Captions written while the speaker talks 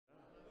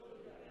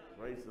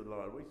Praise the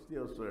Lord. We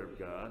still serve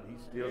God.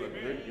 He's still a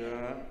good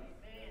God.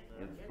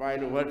 In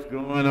spite of what's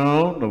going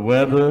on, the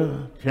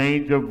weather,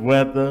 change of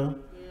weather,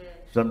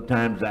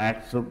 sometimes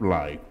acts of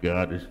life,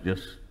 God is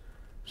just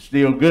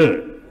still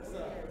good.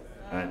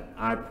 And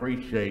I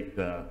appreciate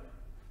the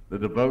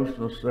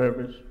devotional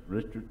service,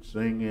 Richard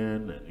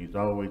singing, and he's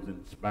always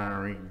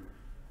inspiring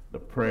the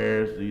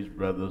prayers these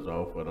brothers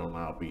offered on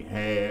our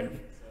behalf.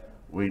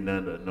 We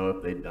none know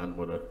if they've done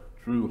with a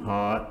true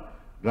heart.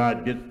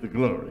 God gets the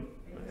glory.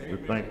 Amen.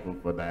 We're thankful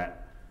for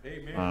that.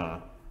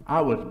 Amen.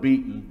 I was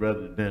beating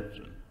Brother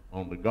Denson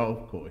on the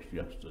golf course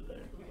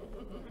yesterday.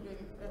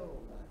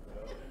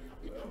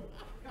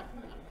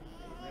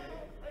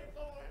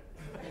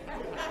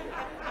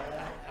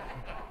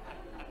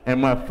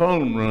 And my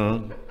phone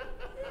rung,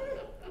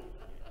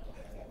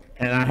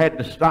 and I had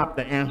to stop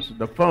to answer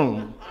the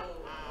phone,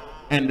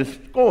 and the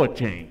score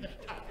changed.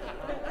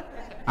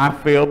 I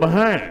fell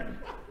behind,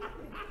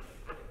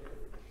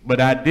 but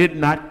I did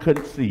not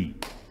concede.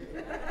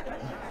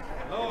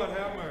 Lord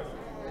have mercy.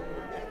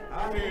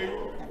 I hear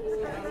you.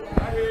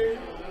 I hear you.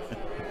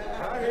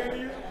 I hear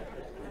you.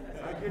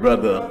 I get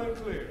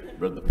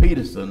Brother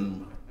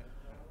Peterson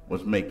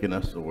was making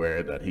us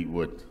aware that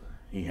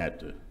he had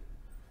to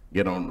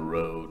get on the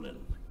road and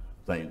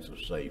things are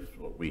safe.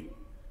 So we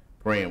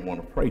pray and want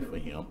to pray for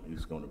him.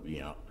 He's going to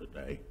be out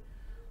today.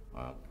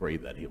 Pray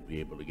that he'll be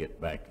able to get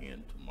back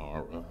in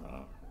tomorrow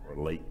or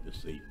late this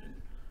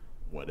evening,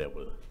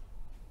 whatever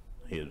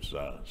his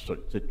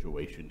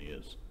situation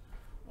is.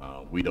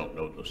 We don't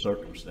know the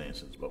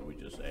circumstances, but we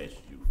just ask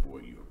you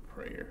for your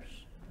prayers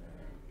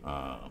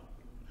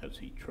as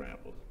he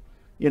traveled.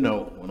 You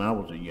know, when I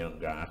was a young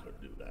guy, I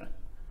could do that.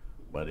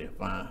 But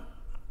if I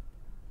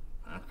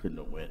couldn't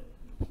have went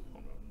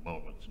on a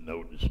moment's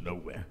notice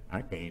nowhere.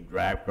 I can't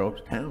drive across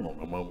town on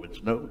a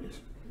moment's notice.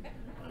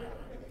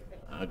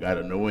 I got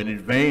to know in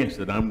advance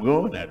that I'm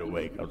going that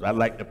way because I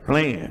like to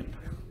plan.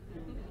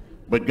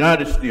 But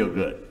God is still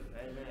good.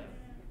 Amen.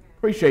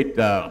 Appreciate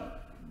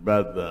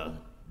Brother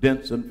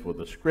Denson for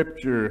the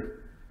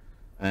scripture.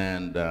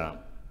 And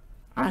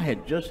I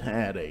had just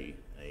had a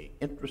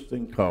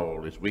interesting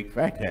call this week. In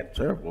fact, I had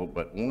several,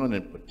 but one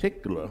in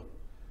particular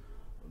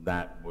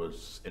that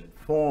was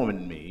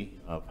informing me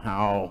of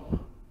how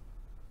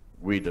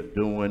we're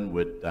doing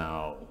with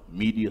our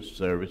media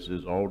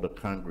services, all the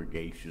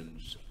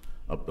congregations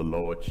of the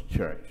Lord's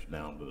church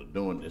now that are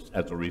doing this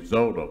as a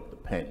result of the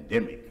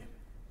pandemic.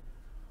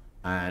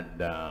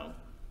 And I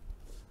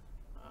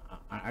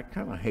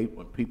kind of hate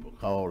when people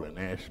call and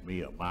ask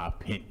me my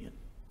opinion,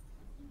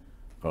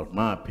 because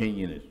my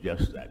opinion is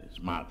just that, it's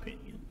my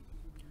opinion.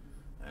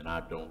 And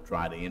I don't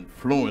try to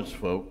influence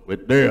folk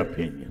with their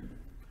opinion.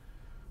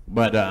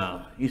 But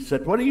he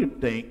said, what do you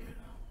think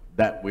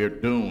that we're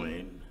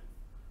doing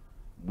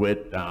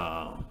with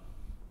the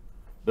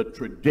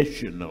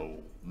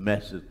traditional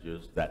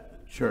messages that the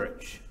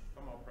church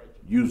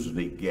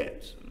usually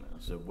gets? And I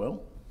said,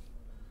 well,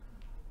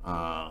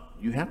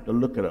 you have to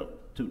look at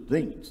two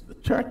things. The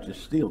church is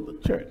still the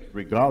church,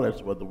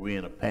 regardless whether we're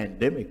in a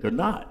pandemic or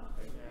not.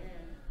 Amen.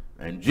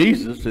 And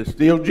Jesus is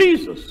still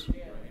Jesus.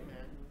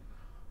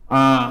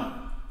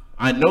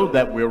 I know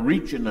that we're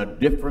reaching a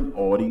different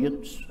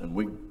audience, and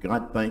we're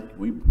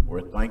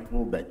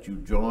thankful that you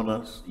join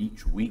us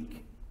each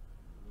week.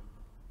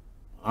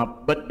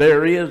 But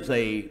there is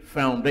a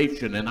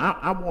foundation, and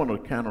I want to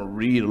kind of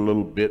read a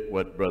little bit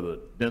what Brother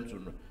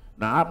Denson.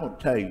 Now, I'm going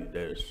to tell you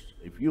this.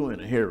 If you're in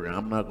a hurry,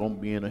 I'm not going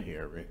to be in a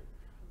hurry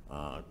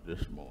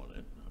this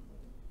morning.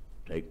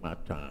 Take my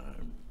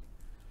time.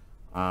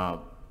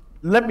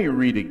 Let me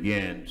read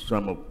again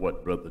some of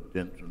what Brother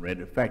Denson read.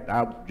 In fact,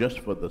 just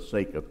for the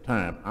sake of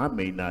time, I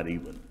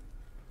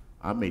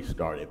may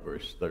start at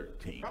verse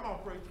 13.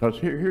 Because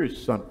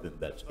here's something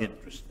that's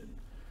interesting.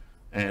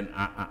 And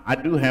I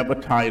do have a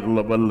title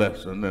of a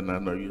lesson, and I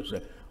know you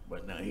say,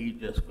 but now he's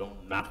just going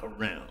to knock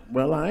around.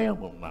 Well, I am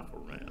going to knock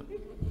around.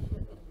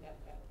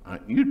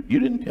 You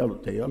didn't tell the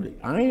tale.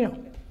 I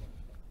am.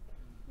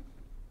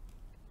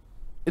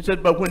 It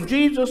said, but when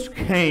Jesus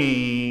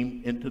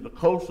came into the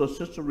coast of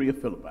Caesarea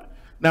Philippi.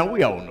 Now,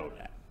 we all know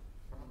that.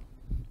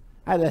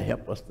 How does that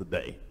help us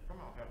today?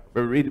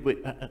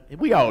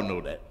 We all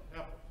know that.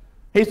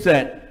 He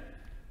said,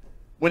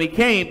 when he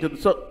came to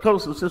the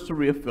coast of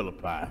Caesarea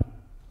Philippi,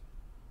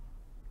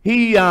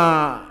 he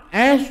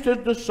asked his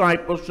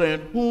disciples,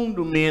 saying, whom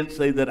do men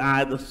say that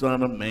I, the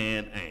Son of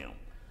Man, am?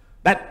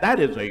 That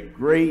is a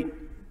great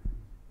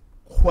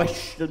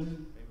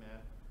question.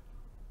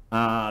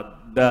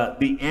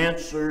 The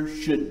answer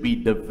should be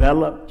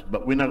developed,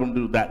 but we're not going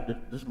to do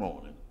that this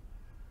morning.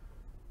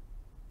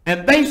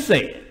 And they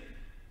said,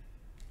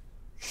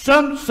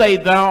 some say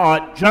thou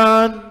art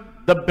John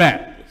the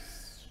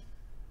Baptist,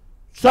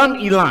 some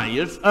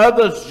Elias,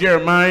 others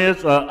Jeremiah,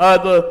 or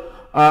other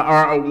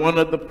are one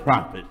of the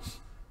prophets.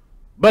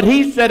 But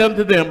he said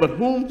unto them, but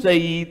whom say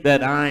ye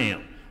that I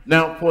am?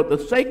 Now, for the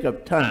sake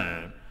of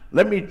time,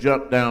 let me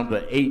jump down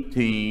to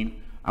 18.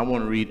 I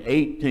want to read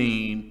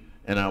 18,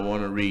 and I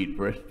want to read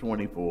verse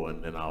 24,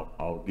 and then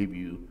I'll give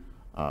you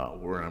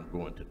where I'm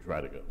going to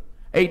try to go.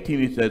 18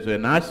 he says,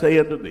 and I say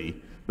unto thee,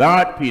 thou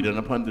art Peter, and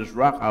upon this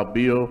rock I'll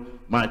build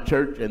my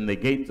church, and the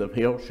gates of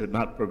hell should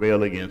not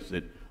prevail against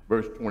it.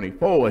 Verse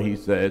 24 he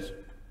says,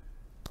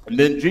 and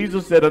then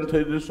Jesus said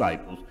unto the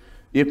disciples,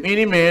 if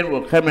any man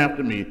will come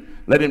after me,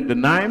 let him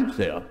deny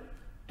himself,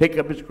 take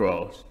up his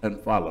cross, and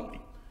follow me.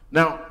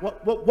 Now,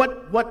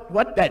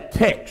 what that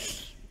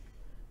text,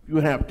 if you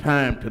have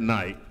time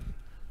tonight,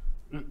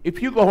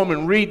 if you go home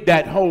and read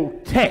that whole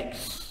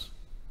text,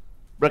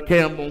 Brother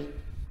Campbell,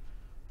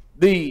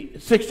 the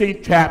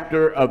 16th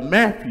chapter of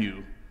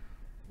Matthew,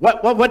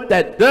 what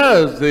that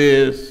does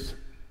is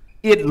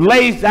it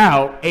lays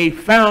out a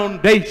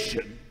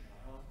foundation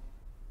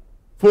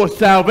for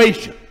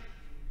salvation.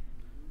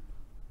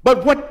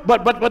 But what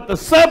the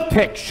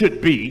subtext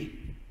should be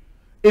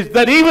is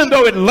that even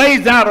though it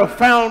lays out a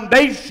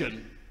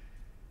foundation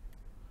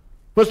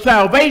for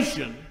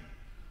salvation,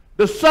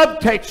 the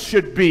subtext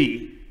should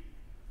be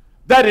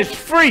that it's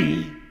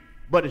free,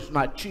 but it's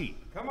not cheap.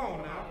 Come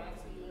on now.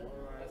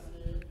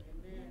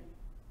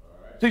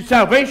 See,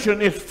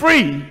 salvation is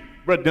free,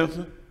 Brother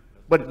Denson,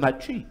 but it's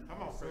not cheap.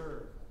 Come on,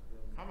 sir.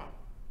 Come on.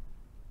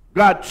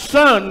 God's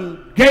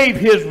Son gave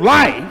his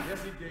life. Yes,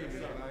 he gave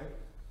his life.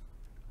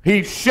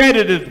 He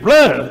shedded his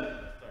blood.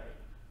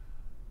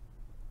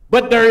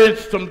 But there is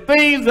some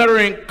things that are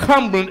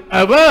incumbent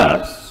of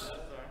us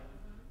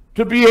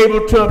to be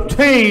able to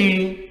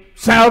obtain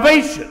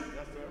salvation.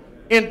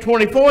 In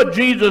 24,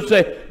 Jesus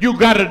said, you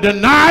got to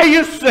deny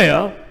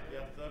yourself,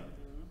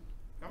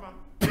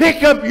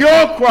 pick up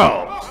your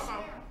cross.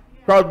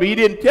 Because he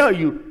didn't tell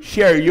you,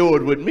 share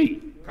yours with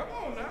me. Come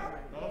on now.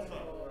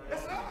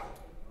 Yes, sir.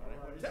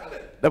 Tell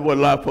it. That's what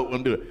a lot of folks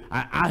want to do.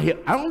 I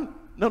don't,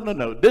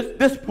 no.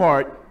 This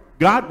part,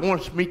 God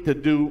wants me to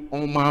do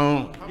on my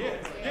own.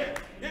 Yes.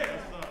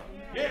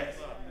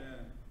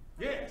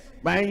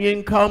 Man, you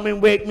didn't call me and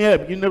wake me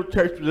up. You know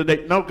church was a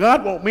day. No,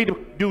 God wants me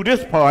to do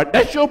this part.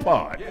 That's your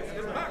part. Yes,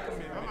 it's my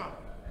commitment.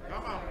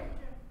 Come on.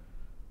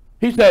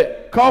 He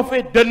said,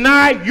 Coffey,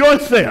 deny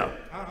yourself.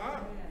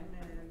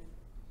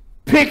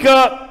 Pick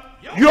up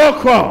your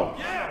cross.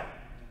 Yeah.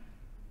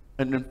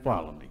 And then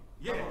follow me.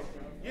 Yes.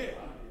 Yeah.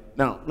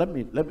 Now, let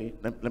me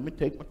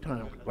take my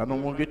time. I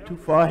don't want to get too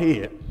far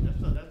ahead. Yes,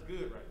 sir. That's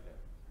good right there.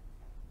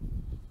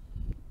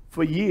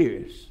 For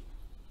years,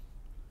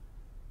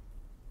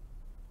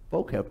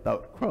 folk have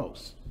thought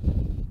cross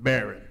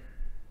bearing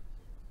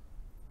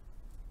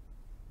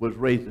was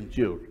raising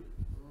children.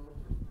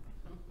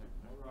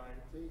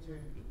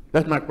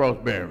 That's not cross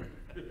bearing.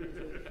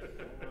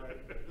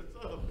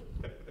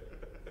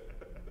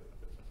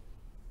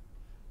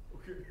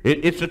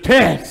 It's a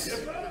test.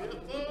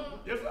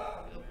 Yes, sir.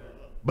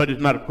 But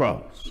it's not a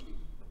cross.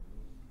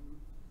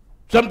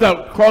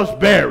 Sometimes cross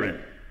bearing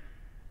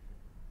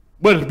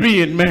was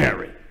being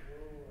married.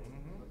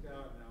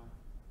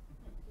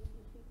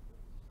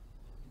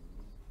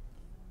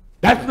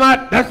 That's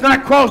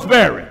not cross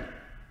bearing.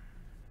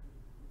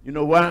 You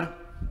know why?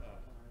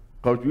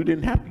 Because you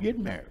didn't have to get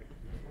married.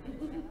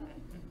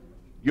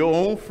 Your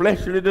own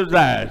fleshly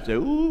desires say,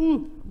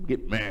 ooh,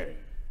 get married.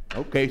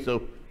 Okay,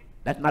 so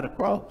that's not a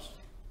cross.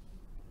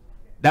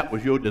 That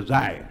was your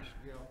desires.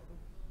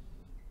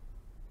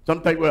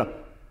 Some think, well,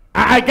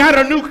 I got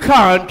a new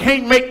car and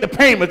can't make the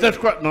payments. That's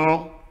cross.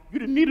 No, you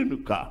didn't need a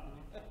new car.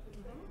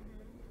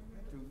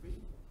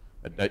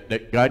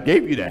 God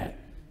gave you that.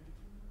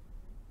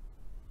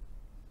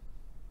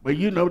 Well,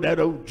 you know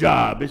that old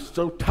job is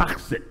so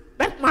toxic.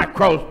 That's not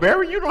cross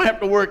bearing. You don't have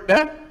to work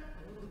that.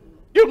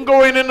 You can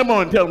go in the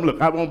morning and tell them,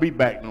 look, I won't be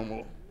back no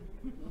more.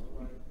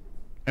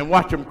 And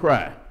watch them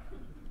cry.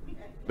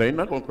 They're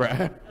not going to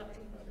cry.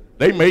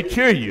 They may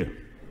cheer you.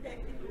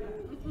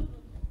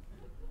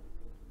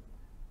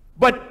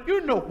 But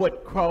you know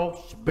what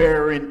cross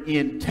bearing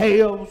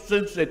entails,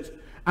 since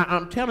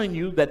I'm telling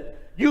you that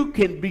you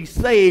can be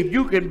saved,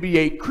 you can be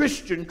a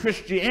Christian.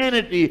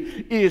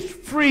 Christianity is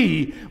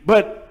free,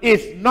 but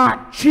it's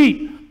not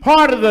cheap.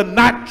 Part of the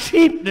not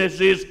cheapness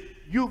is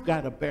you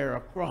got to bear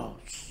a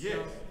cross.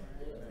 Yes.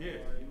 Yes.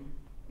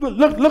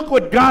 Look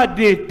what God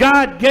did.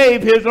 God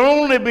gave his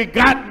only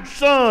begotten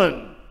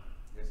Son.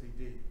 Yes,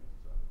 he did.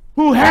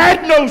 Who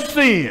had no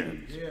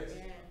sins. Yes.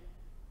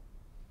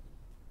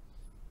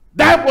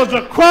 That was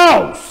a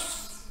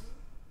cross.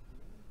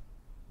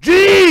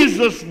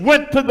 Jesus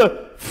went to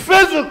the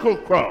physical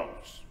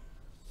cross,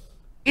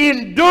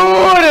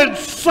 endured and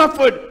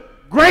suffered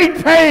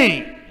great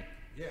pain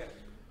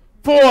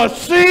for a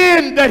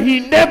sin that he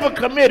never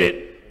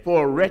committed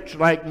for a wretch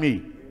like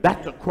me.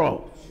 That's a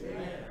cross.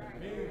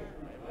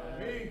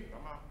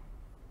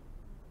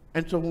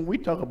 And so when we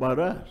talk about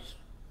us,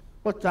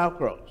 what's our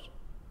cross?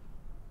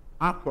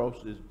 Our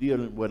cross is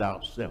dealing with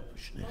our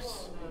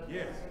selfishness.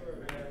 Yes.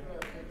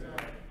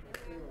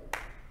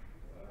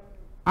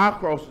 Our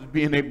cross is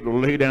being able to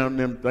lay down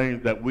them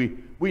things that we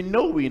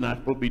know we're not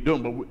supposed to be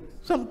doing, but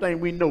some things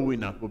we know we're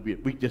not supposed to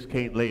be. We just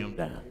can't lay them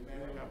down.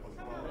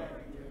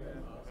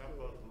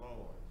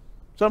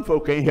 Some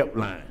folk can't help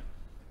lying.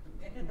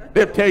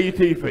 They'll tell you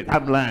to your face,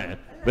 I'm lying,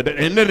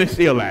 and then they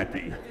still lie to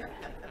you.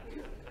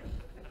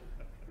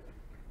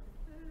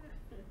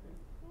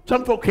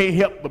 Some folk can't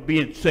help but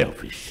being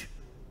selfish.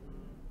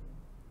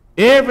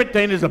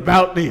 Everything is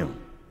about them.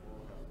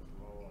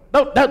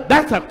 No,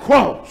 that's a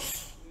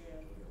cross.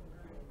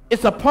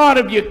 It's a part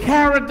of your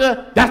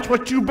character. That's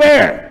what you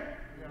bear.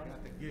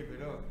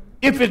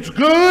 If it's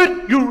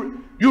good,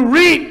 you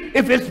reap.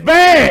 If it's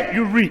bad,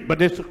 you reap.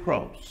 But it's a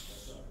cross.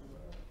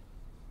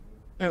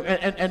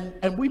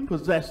 And we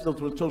possess those.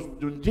 So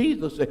when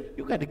Jesus said,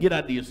 you got to get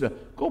out of yourself.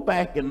 Go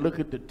back and look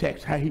at the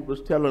text, how he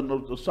was telling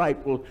those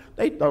disciples.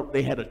 They thought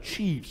they had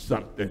achieved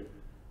something.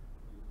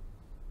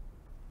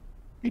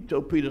 He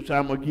told Peter,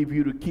 I'm going to give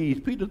you the keys.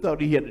 Peter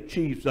thought he had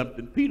achieved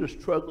something. Peter's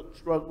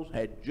struggles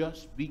had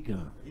just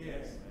begun.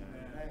 Yes.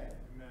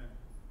 Amen.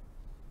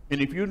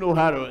 And if you know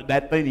how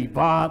that thing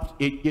evolves,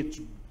 it gets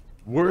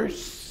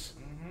worse.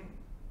 Mm-hmm.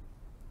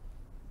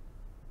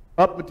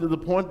 Up until the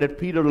point that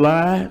Peter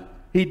lied.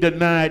 He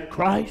denied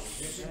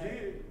Christ. Yes, he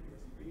did.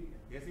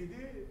 Yes, he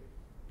did.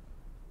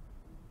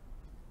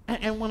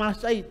 And when I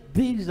say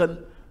these are,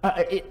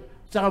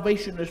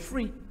 salvation is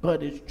free,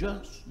 but it's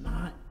just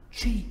not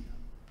cheap.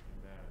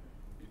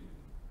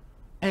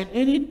 And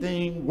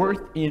anything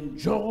worth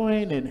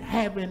enjoying and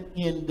having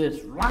in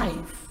this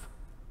life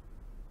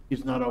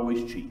is not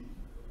always cheap.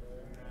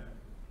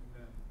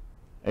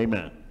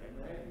 Amen. Amen.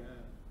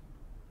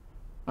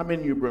 How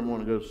many of you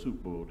want to go to the Super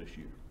Bowl this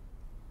year?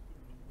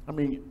 I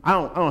mean, I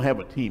don't have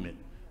a team.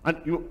 I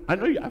know you.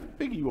 I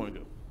figure you want to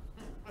go.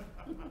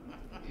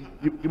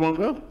 You want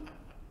to go?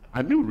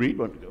 I knew Reed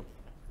wanted to go.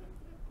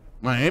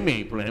 Miami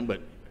ain't playing,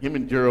 but him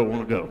and Gerald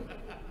want to go.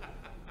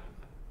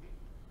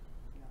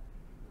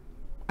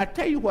 I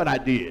tell you what I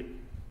did.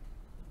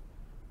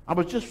 I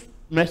was just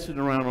messing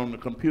around on the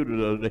computer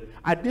the other day.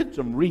 I did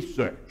some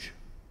research.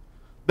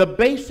 The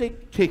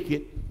basic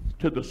ticket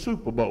to the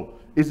Super Bowl,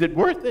 is it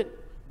worth it?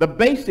 The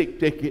basic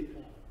ticket,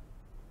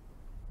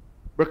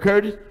 Brother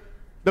Curtis,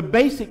 the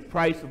basic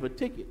price of a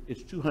ticket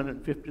is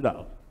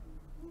 $250.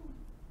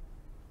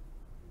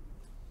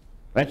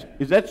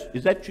 Is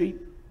that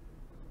cheap?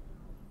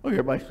 Oh,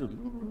 everybody says,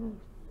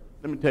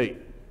 let me tell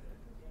you.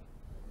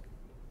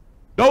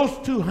 Those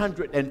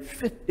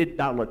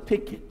 $250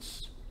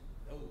 tickets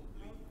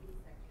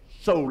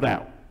sold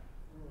out.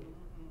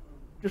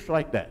 Just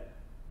like that.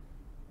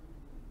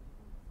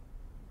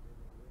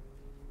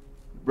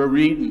 We're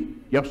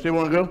reading. Y'all still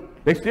want to go?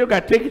 They still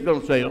got tickets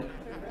on sale.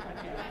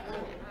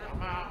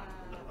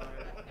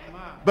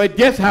 But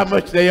guess how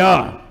much they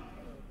are?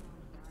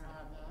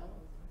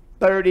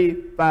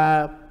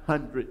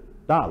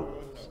 $3,500.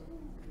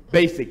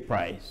 Basic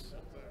price.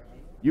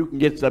 You can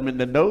get some in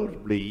the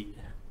nosebleed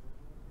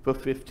for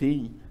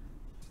 $15.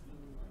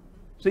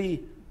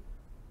 See,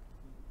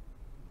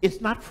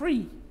 it's not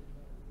free,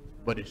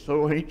 but it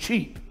so ain't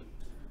cheap.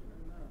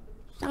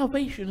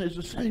 Salvation is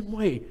the same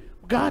way.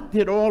 God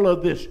did all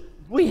of this.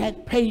 We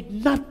had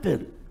paid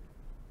nothing.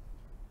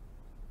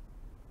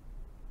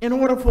 In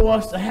order for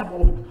us to have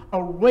a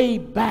way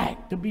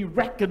back, to be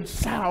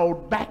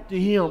reconciled back to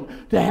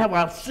Him, to have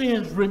our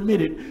sins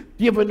remitted,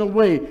 given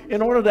away, in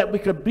order that we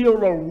could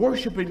build a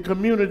worshiping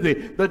community,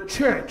 the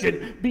church,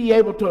 and be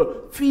able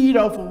to feed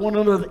off of one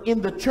another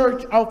in the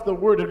church, off the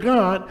Word of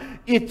God.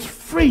 It's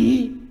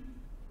free,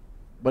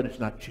 but it's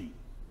not cheap.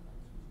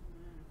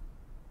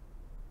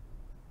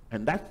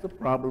 And that's the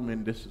problem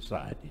in this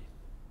society.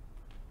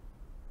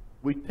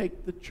 We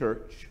take the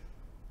church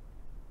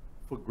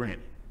for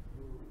granted.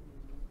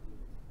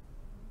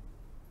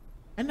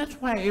 And that's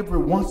why every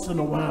once in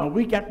a while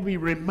we got to be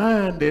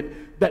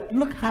reminded that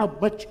look how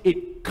much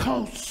it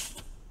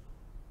costs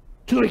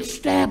to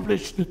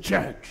establish the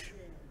church.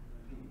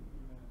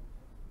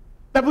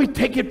 That we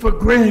take it for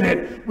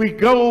granted. We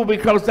go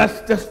because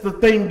that's just the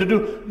thing to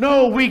do.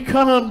 No, we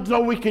come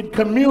so we can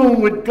commune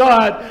with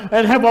God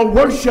and have a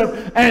worship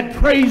and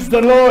praise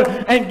the Lord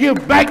and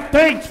give back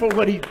thanks for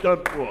what He's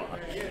done for us.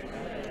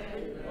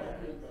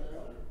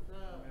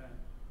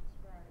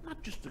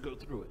 Not just to go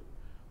through it.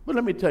 But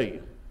let me tell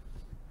you,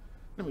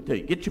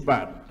 get your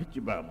Bible. I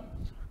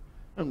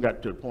haven't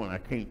got to the point I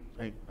can't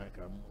think like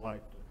I'm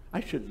like, I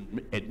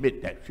shouldn't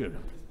admit that, should I?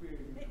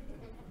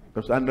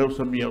 Because I know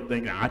some of y'all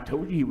think, I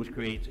told you he was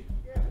crazy.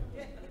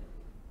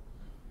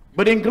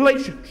 But in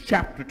Galatians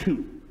chapter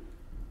 2,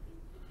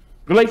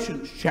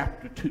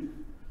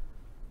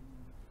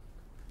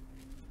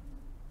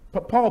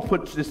 Paul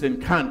puts this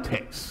in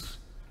context,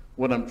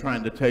 what I'm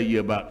trying to tell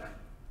you about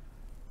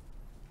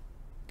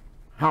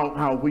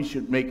how we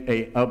should make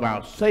of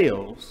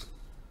ourselves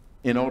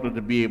in order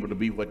to be able to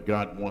be what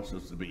God wants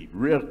us to be,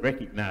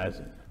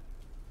 recognizing.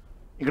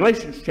 In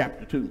Galatians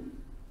chapter 2,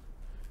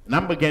 and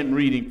I'm beginning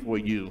reading for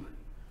you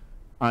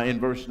in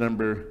verse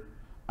number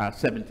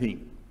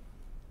 17.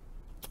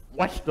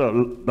 Watch the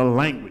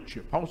language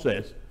here. Paul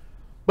says,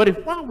 but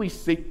if while we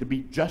seek to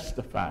be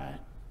justified,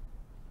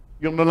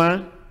 you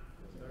underline?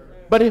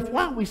 But if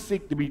while we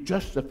seek to be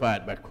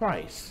justified by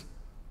Christ,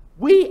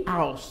 we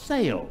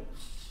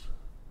ourselves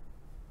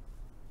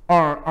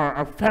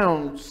are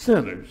found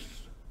sinners,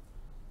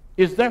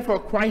 is therefore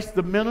Christ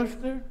the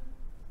minister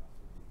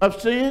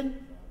of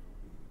sin?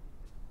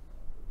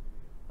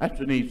 That's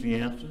an easy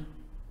answer.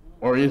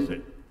 Or is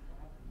it?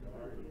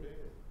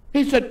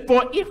 He said,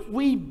 for if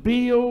we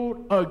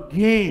build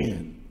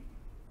again,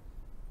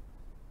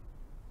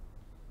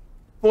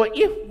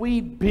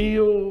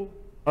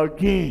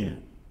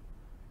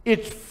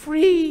 it's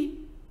free,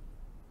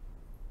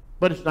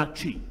 but it's not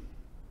cheap.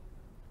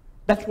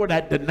 That's where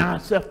that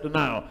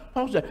self-denial.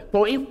 Paul said,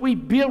 for if we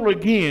build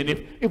again,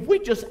 if we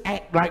just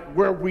act like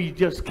where we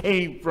just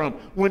came from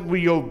when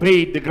we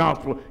obeyed the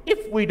gospel,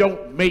 if we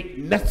don't make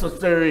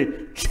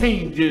necessary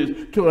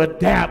changes to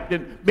adapt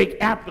and make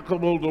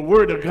applicable the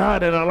word of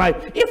God in our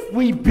life, if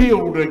we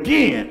build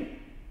again,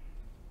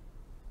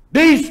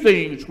 these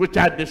things which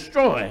I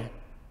destroy,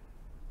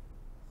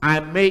 I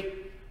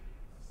make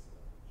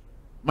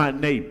my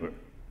neighbor.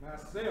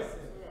 Myself.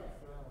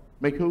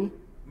 Make who?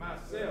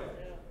 Myself.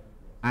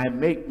 I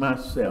make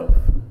myself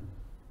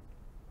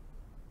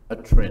a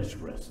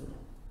transgressor.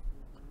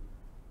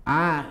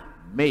 I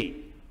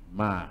make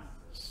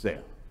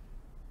myself,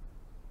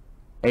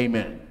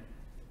 amen,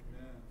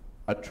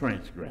 a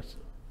transgressor.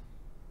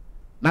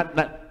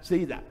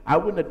 See that I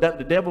wouldn't have done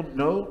the devil.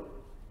 No,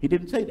 he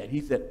didn't say that. He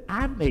said,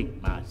 I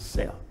make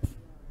myself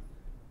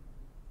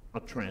a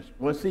transgressor.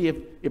 Well, see,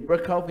 if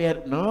Brother Coffey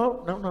had,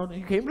 no,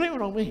 you can't blame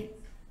it on me.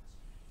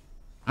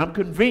 I'm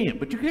convenient,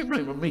 but you can't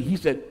blame it on me. He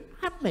said,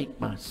 I make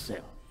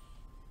myself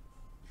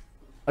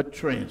a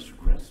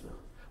transgressor.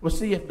 Well,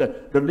 see, if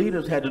the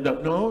leaders had to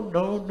do, no,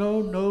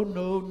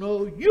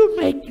 you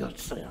make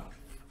yourself.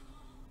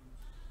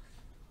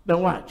 Now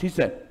watch, he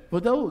said, for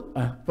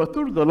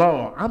through the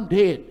law, I'm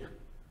dead,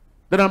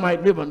 that I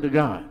might live unto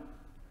God.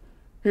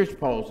 Here's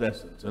Paul's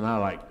essence, and I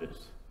like this.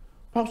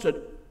 Paul said,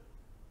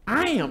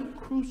 I am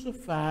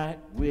crucified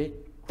with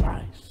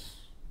Christ.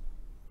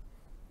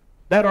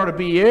 That ought to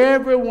be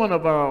every one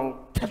of our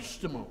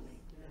testimony.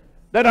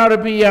 That ought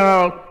to be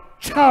our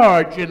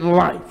charge in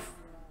life.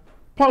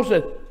 Paul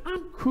said,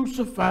 I'm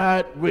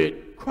crucified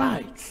with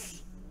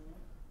Christ.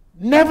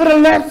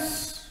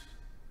 Nevertheless,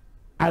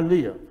 I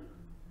live.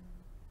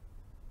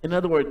 In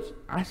other words,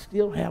 I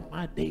still have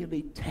my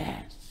daily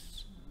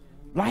tasks.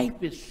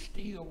 Life is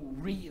still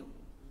real.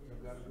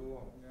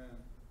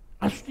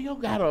 I still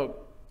got to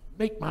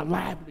make my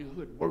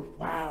livelihood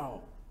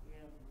worthwhile.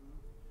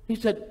 He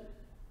said,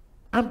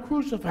 I'm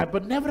crucified,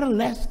 but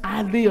nevertheless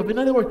I live. In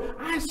other words,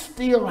 I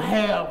still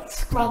have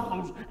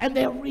struggles, and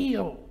they're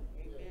real.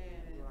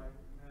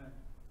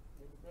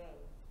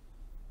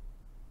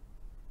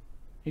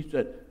 He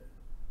said,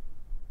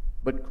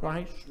 but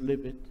Christ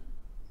liveth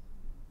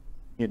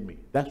in me.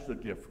 That's the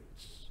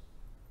difference.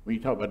 When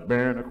you talk about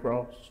bearing a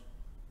cross,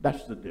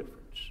 that's the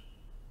difference.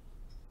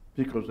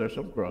 Because there's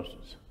some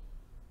crosses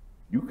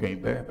you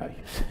can't bear by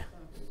yourself.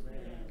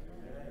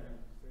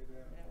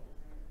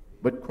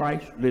 But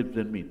Christ lives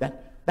in me.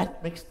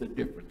 That makes the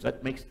difference.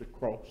 That makes the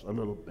cross a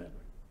little better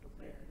to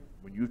bear.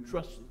 When you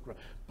trust in Christ.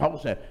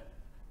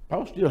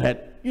 Paul still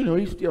had,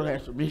 he still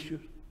had some issues.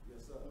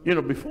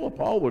 Before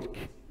Paul was,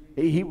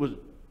 he was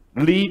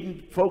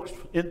leading folks,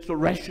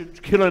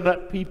 insurrections, killing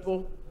up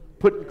people,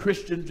 putting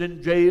Christians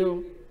in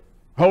jail,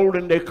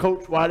 holding their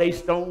coats while they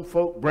stoned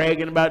folk,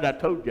 bragging about it. I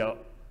told y'all,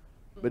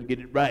 better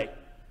get it right.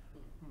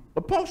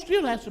 But Paul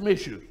still had some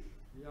issues.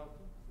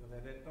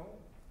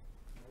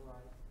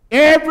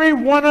 Every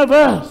one of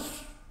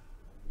us,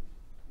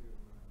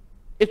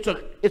 it's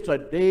a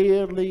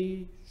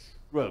daily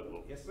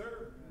struggle. Yes,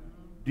 sir.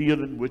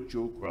 Dealing with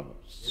your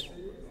cross.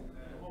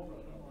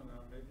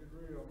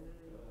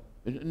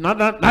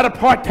 Not a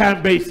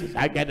part-time basis.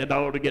 I got it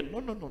all together. No.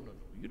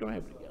 You don't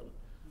have it together.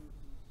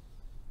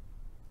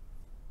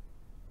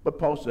 But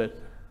Paul says,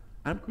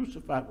 I'm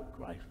crucified with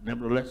Christ.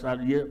 Nevertheless, I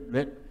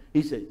live.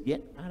 He said,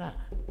 yet not I,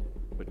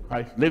 but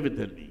Christ liveth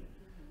in me.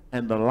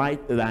 And the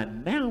life that I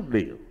now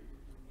live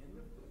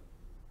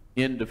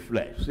in the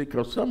flesh. See,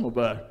 because some of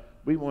us,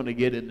 we want to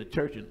get in the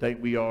church and think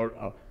we're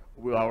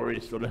already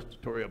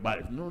celestial about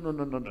it.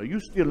 No. You're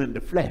still in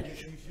the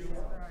flesh.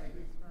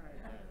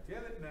 Tell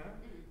it now.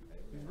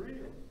 It's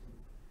real.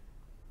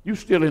 You're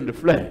still in the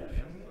flesh.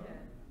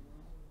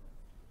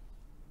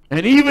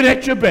 And even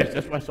at your best,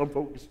 that's why some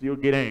folks still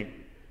get angry.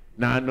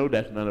 Now, I know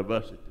that's none of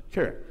us at the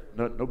church.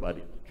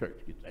 Nobody in the church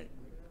gets angry.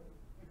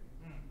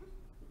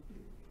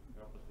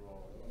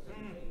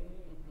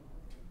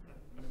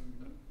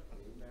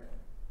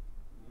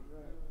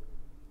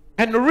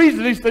 And the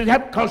reason these things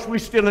happen because we're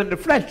still in the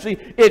flesh. See,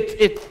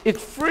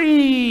 it's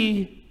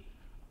free,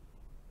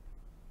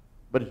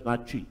 but it's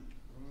not cheap.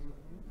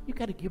 You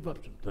got to give up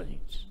some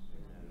things.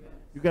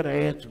 You got to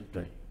add some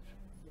things.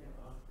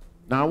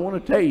 Now, I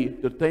want to tell you,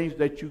 the things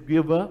that you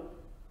give up,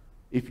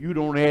 if you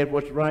don't add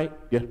what's right,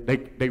 they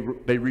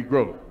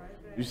regrow.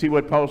 You see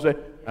what Paul said?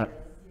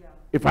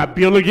 If I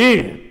build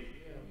again.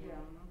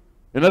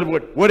 In other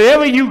words,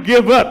 whatever you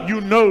give up,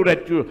 you know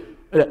that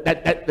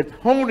that's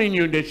honing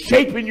you, that's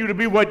shaping you to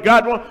be what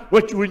God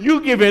wants. When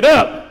you give it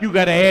up, you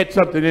got to add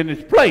something in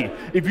its place.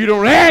 If you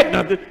don't add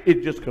nothing,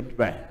 it just comes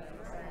back.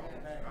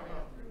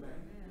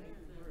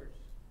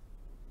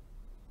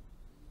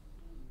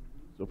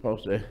 So Paul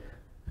said,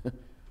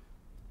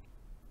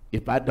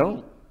 if I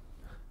don't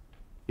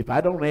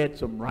add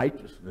some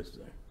righteousness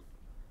there,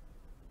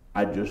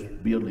 I just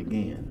build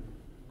again.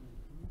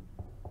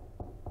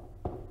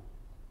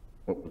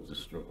 what was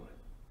destroyed.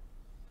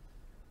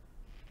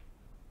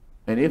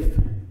 And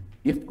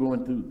if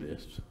going through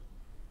this,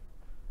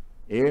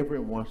 every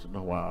once in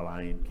a while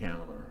I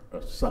encounter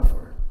or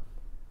suffer,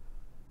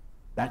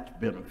 that's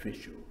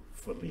beneficial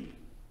for me.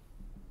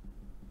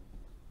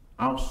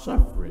 Our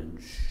suffering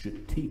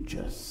should teach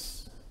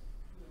us.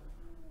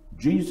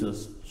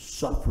 Jesus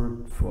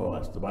suffered for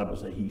us. The Bible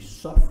says he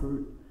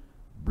suffered,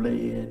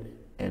 bled,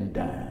 and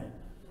died.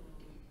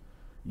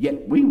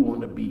 Yet we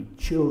want to be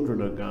children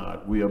of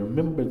God. We are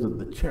members of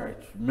the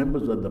church,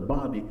 members of the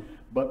body,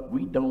 but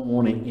we don't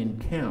want to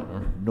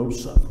encounter no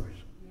sufferers.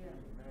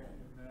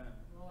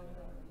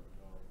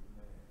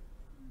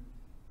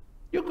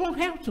 You're going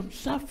to have some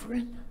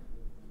suffering.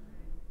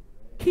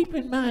 Keep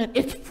in mind,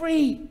 it's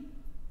free,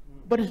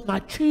 but it's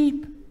not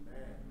cheap.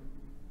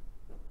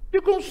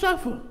 You're going to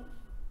suffer.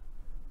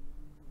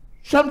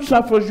 Some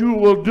suffers you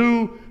will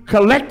do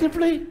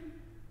collectively,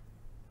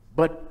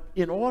 but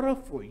in order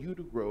for you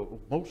to grow,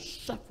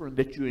 most suffering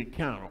that you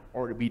encounter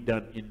ought to be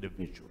done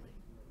individually.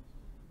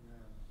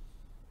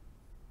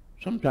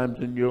 Sometimes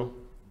in your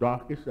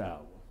darkest hour,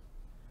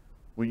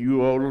 when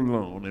you're all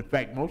alone. In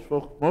fact, most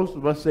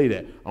of us say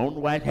that. I don't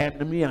know why it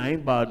happened to me. I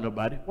ain't bothered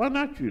nobody. Why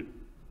not you?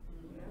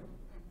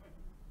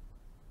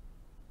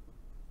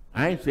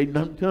 I ain't say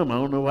nothing to them. I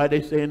don't know why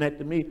they saying that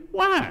to me.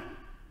 Why?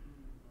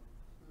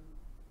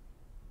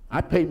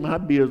 I pay my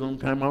bills on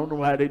time. I don't know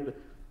why they do.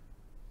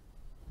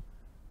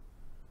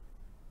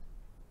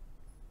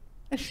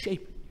 That's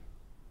shaping you.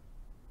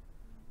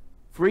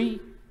 Free,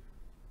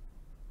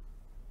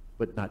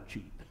 but not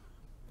cheap.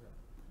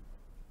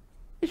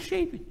 It's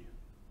shaping you.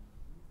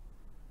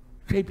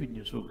 Shaping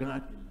you so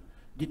God can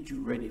get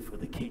you ready for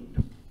the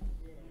kingdom.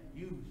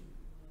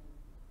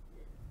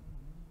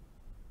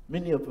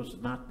 Many of us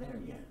are not there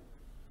yet.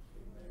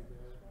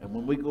 And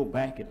when we go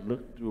back and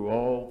look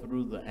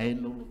through the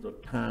annals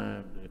of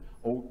time, the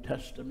Old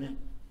Testament,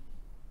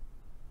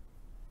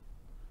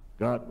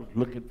 God was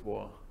looking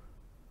for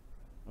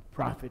a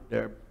prophet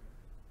there.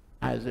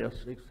 Isaiah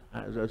 6,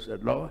 Isaiah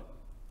said, Lord,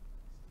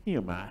 here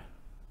am I,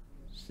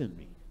 send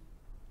me.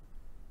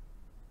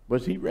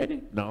 Was he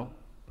ready? No.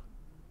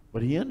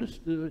 But he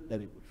understood that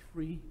it was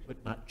free but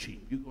not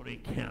cheap. You're going to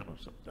encounter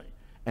something.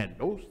 And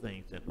those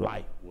things in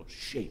life will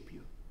shape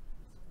you.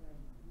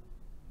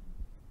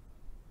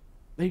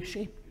 They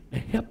shape you. They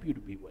help you to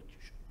be what you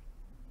should be.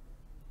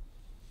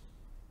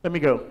 Let me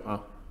go. I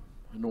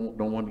don't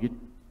want to get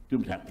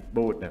too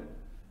bored down.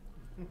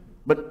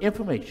 But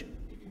information.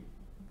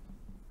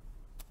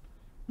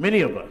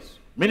 Many of us,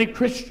 many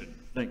Christians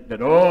think that,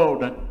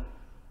 that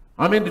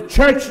I'm in the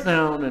church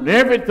now and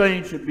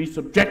everything should be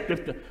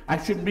subjective to,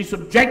 I shouldn't be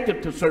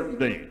subjected to certain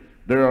things.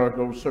 There are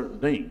those certain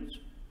things.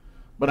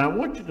 But I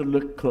want you to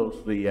look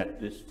closely at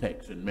this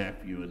text in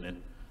Matthew, and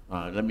then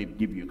let me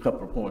give you a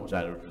couple of points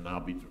out of it and I'll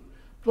be through.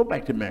 Go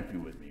back to Matthew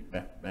with me,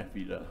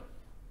 Matthew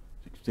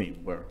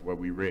 16, where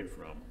we read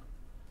from.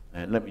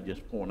 And let me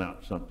just point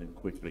out something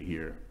quickly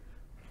here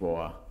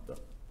for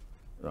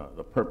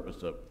the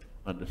purpose of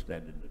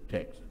understanding the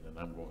text, and then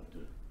I'm going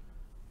to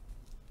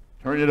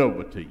turn it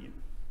over to you.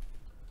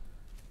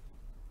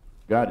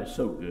 God is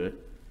so good.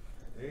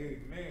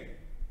 Amen.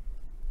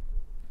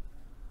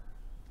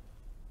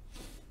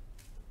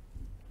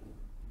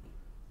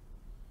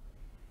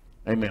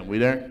 Amen. We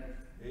there?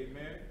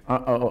 Amen.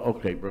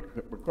 Okay,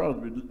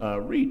 Crosby,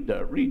 read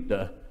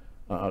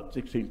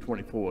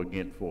 16:24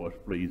 again for us,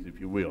 please, if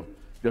you will,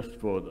 just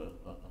for the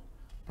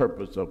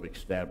purpose of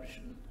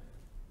establishing.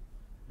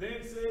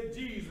 Then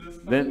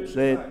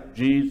said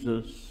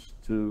Jesus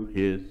to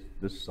his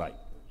disciples,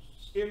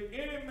 if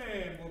any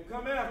man will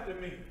come after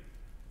me.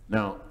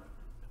 Now,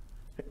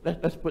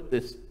 let's put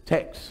this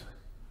text,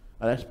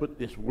 let's put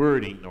this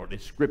wording or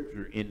this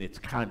scripture in its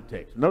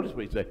context. Notice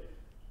what he said,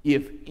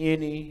 if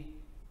any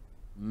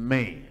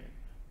man.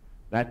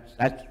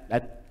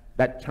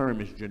 That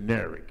term is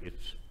generic.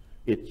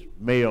 It's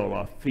male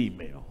or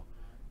female.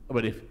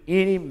 But if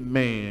any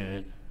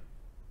man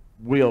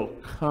will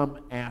come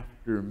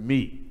after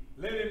me.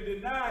 Let him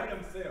deny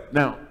himself.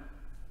 Now,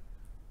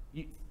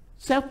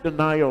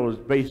 self-denial is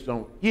based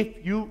on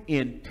if you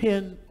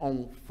intend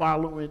on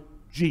following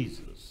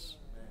Jesus.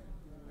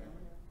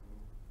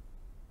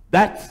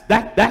 That's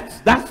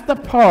the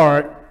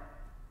part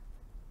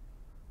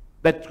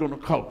that's going to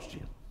cost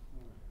you.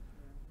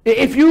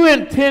 If you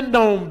intend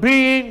on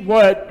being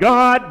what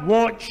God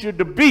wants you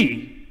to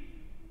be,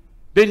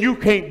 then you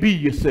can't be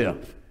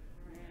yourself.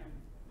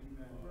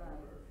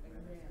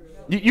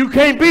 You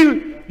can't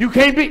be,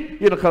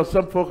 because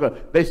some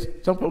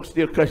folks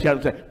still cuss you out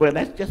and say, well,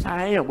 that's just how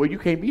I am. Well, you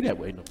can't be that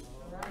way, no.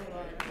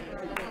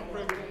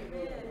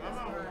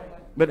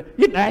 But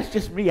that's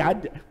just me.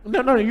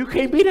 No, you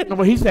can't be that no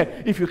more. He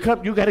said, if you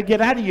come, you got to get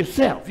out of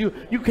yourself. You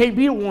can't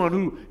be the one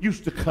who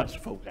used to cuss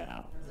folk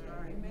out.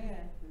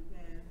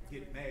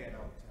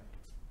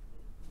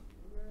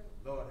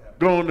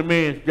 Go on the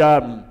man's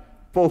job and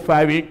 4 or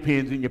 5 ink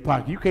pens in your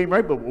pocket. You can't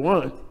write but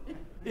one.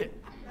 Yeah.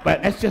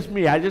 But that's just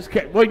me. I just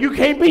can't. Well, you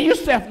can't be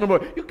yourself no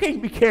more. You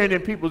can't be carrying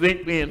in people's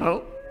ink pens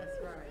home. That's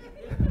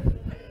right.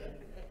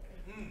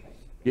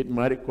 Getting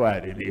mighty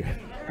quiet in here.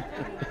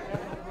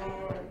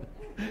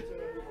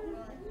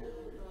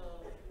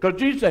 Because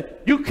Jesus said,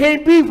 you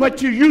can't be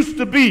what you used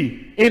to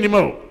be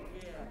anymore.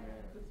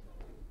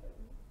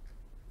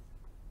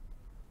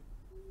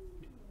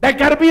 There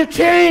got to be a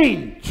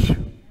change.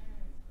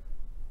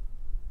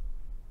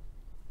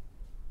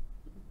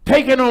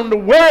 Taking on the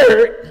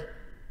Word,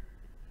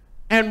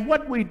 and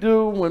what we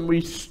do when we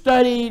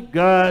study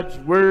God's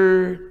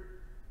Word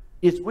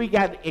is we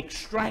got to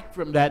extract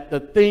from that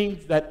the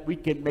things that we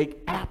can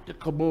make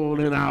applicable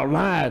in our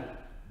lives.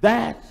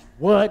 That's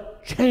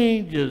what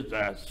changes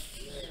us.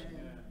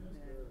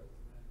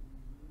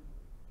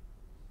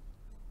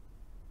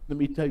 Let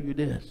me tell you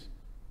this.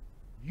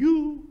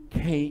 You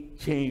can't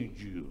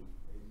change you.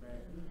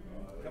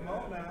 Come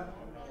on now.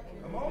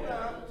 Come on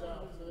now.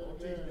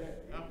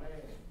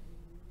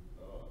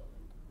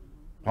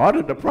 Part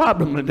of the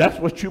problem, and that's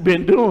what you've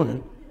been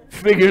doing,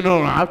 figuring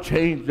on, I'll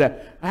change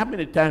that. How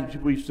many times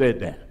have we said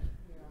that?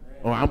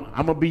 Oh, I'm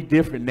going to be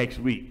different next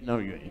week. No,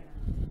 you ain't.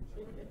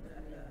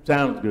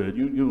 Sounds good.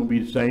 You're going to be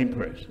the same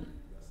person.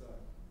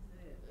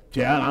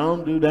 Child, I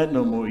don't do that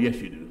no more. Yes,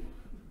 you do.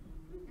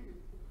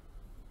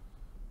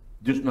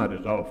 Just not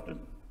as often.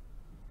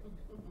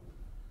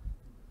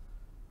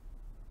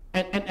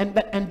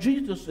 And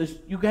Jesus is,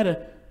 you got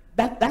to,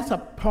 that's a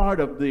part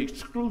of the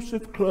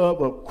exclusive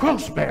club of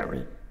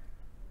cross-bearing.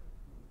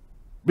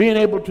 Being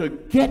able to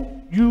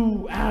get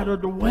you out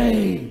of the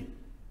way.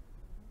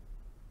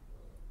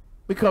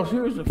 Because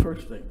here's the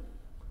first thing.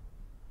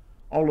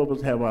 All of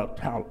us have our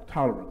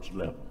tolerance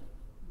level.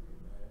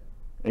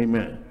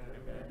 Amen.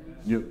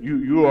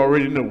 You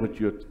already know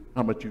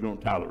how much you're going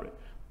to tolerate.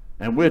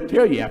 And we'll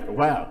tell you after a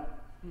while.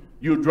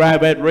 You'll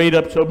drive that rate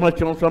up so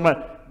much on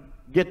somebody,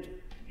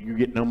 you're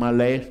getting on my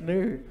last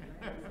nerve.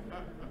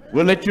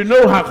 We'll let you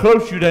know how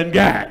close you done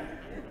got.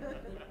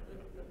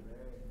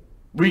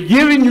 We're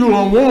giving you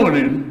a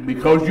warning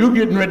because you're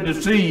getting ready to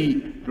see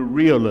the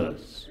real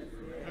us.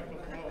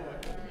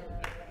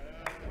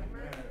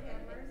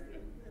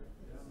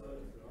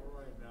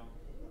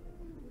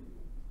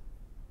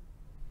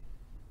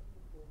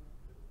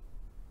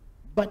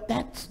 But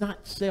that's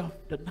not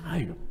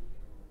self-denial.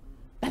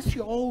 That's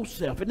your old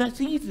self. And that's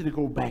easy to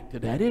go back to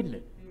that, isn't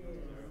it?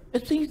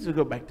 It's easy to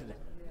go back to that.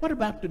 What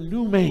about the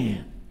new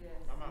man?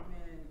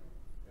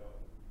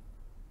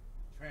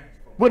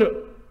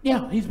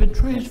 Yeah, he's been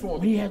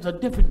transformed. He has a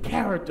different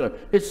character.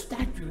 His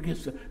stature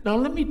gets. Now,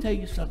 let me tell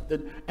you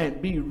something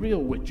and be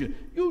real with you.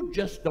 You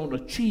just don't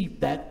achieve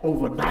that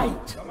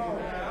overnight.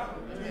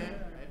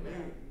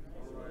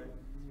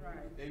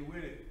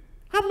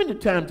 How many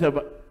times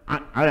have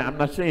I'm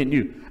not saying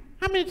you.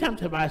 How many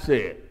times have I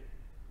said,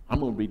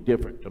 I'm going to be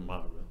different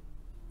tomorrow?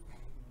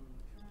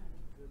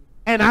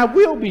 And I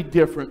will be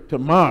different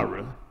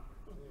tomorrow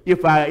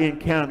if I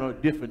encounter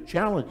different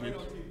challenges.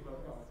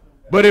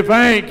 But if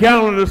I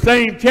encounter the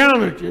same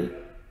challenges,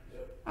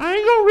 I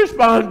ain't going to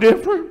respond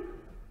different.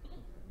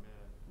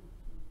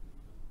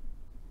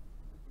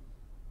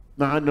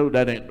 Now, I know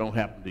that don't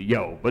happen to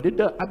y'all, but it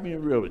does. I'm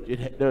being real with you.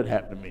 It does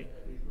happen to me.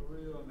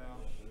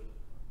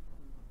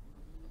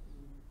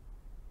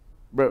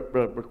 But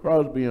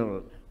Crosby,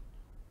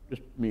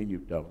 just me and you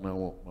talking. I don't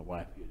want my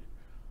wife to get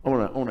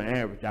it. On an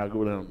average, I'll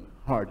go down to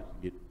Hardest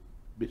and get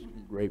biscuit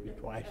and gravy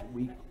twice a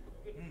week.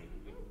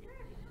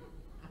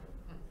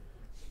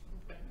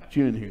 She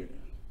in here.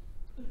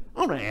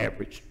 On an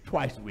average,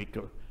 twice a week.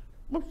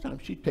 Most of the time,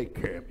 she take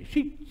care of me.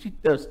 She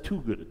does too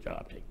good a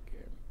job taking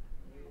care of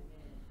me.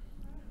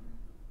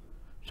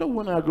 So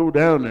when I go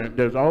down there,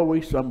 there's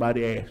always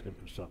somebody asking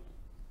for something.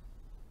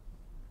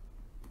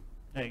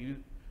 Hey, you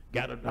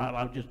got $1?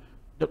 I'll just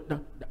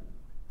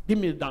give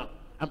me $1.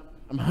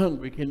 I'm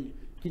hungry. Can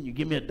you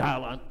give me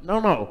 $1?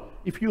 No.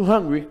 If you're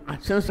hungry,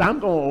 since I'm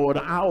going to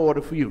order, I'll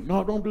order for you.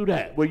 No, don't do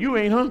that. Well, you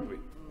ain't hungry.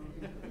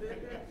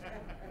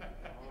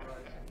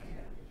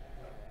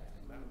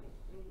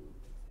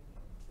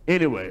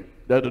 Anyway,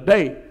 the other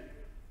day,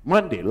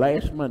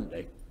 last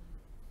Monday,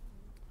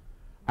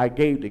 I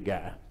gave the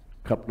guy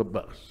a couple of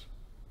bucks.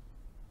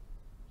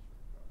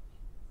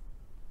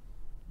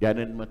 Got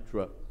in my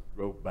truck,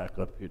 drove back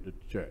up here to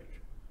the church.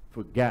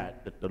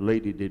 Forgot that the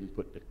lady didn't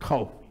put the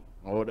coffee.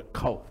 I ordered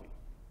coffee.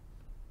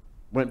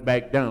 Went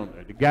back down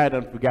there. The guy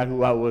done forgot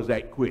who I was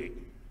that quick.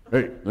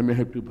 Hey, let me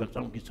have $2. I'm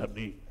going to get something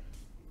to eat.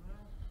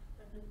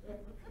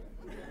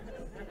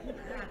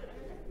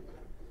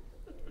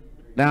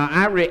 Now,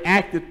 I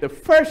reacted the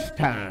first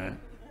time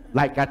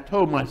like I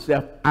told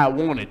myself I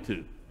wanted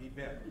to. Be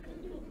better.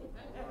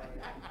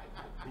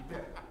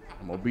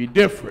 I'm going to be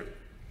different.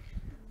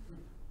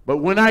 But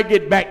when I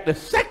get back the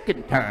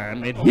second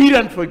time and he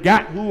done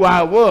forgot who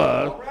I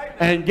was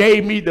and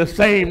gave me the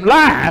same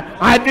lie,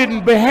 I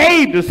didn't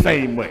behave the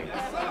same way.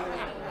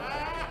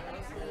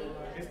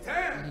 It's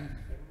time.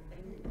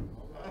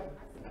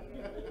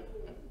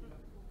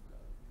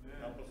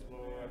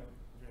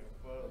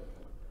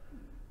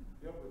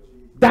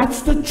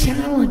 That's the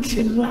challenge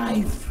in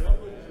life.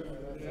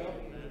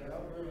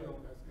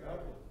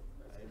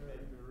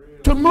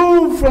 To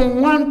move from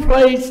one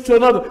place to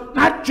another.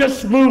 Not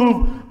just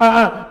move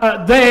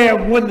there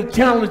when the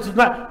challenge is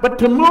not, but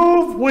to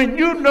move when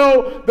you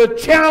know the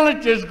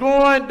challenge is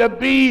going to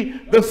be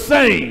the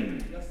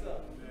same. Yes, sir.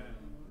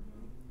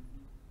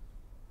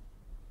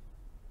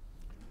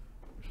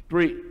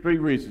 Three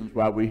reasons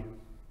why we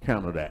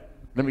counter that.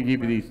 Let me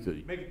give you these to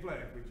you. Make it plain,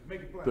 preacher.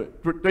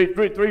 Make it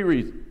plain. Three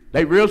reasons.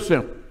 They're real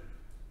simple.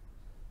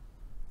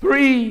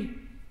 3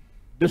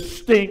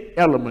 distinct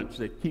elements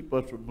that keep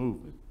us from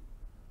moving.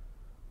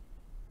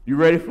 You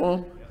ready for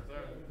them? Yes,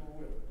 sir.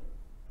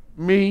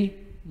 Me,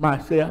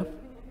 myself,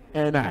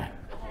 and I.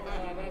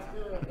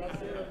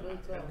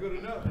 That's good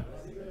enough.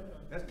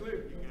 That's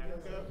clear.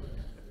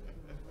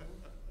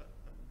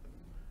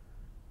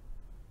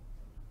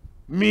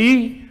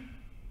 Me,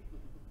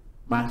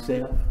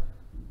 myself,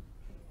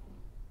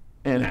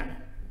 and I.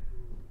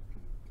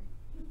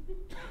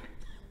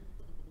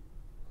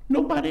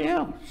 Nobody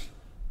else.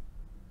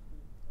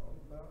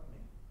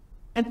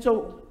 And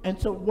so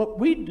what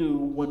we do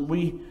when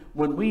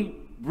we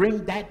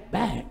bring that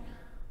back,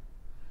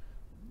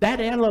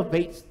 that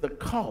elevates the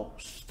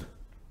cost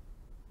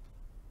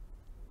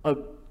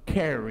of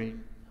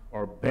carrying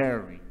or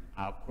bearing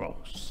our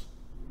cross.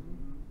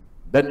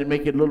 Doesn't it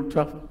make it a little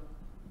tougher?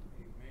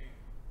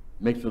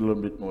 Makes it a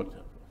little bit more tougher.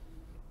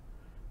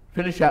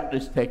 Finish out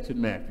this text in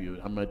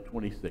Matthew. I'm at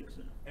 26.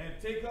 And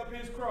take up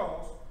his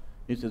cross.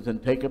 He says,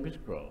 and take up his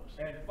cross.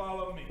 And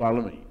follow me.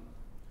 Follow me.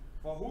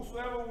 For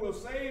whosoever will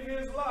save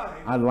his life.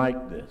 I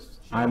like this.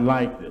 I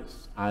like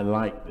this. I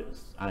like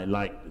this. I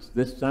like this.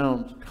 This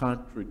sounds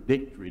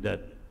contradictory,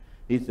 doesn't it?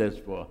 He says,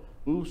 for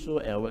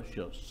whosoever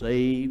shall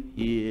save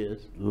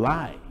his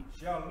life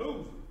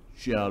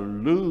shall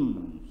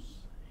lose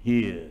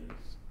his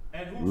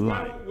and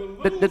whosoever life. will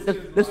lose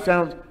This his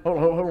sounds, hold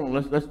on,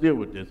 let's deal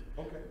with this.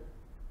 Okay.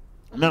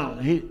 Now,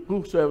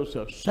 whosoever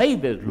shall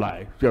save his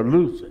life shall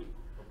lose it. Okay.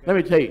 Let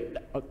me tell you,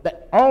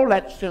 all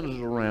that centers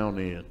around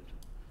in,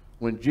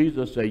 when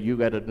Jesus said you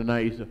got to deny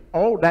yourself,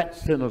 all that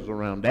centers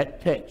around,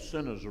 that text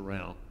centers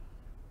around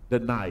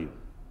denial.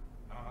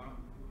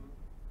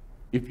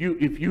 If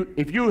you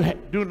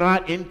do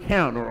not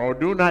encounter or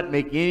do not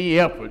make any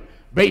effort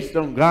based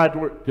on God's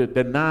word to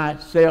deny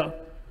self,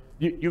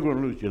 you're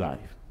going to lose your life.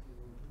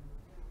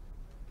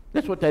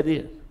 That's what that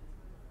is.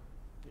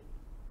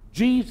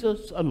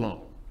 Jesus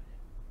alone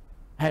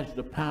has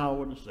the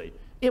power to save.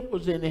 It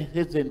was in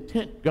his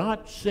intent.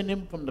 God sent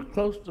him from the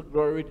close to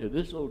glory to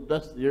this old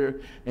dusty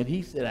earth, and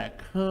he said, I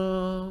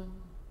come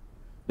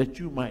that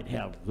you might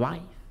have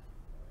life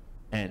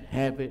and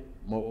have it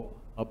more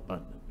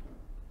abundantly.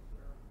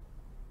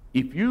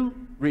 If you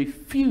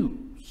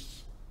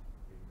refuse,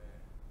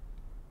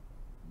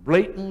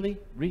 blatantly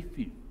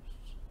refuse,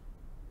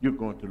 you're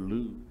going to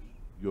lose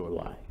your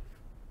life.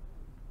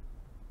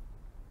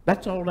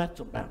 That's all that's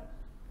about.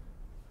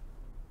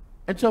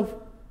 And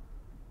so,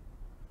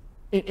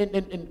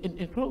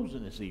 in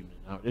closing this evening,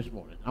 this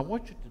morning, I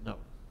want you to know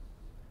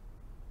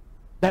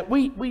that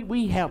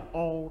we have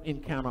all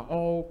encounter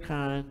all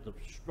kinds of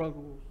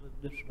struggles in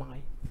this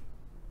life.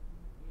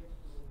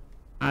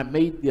 I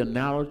made the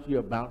analogy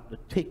about the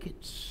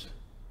tickets,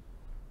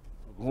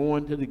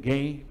 going to the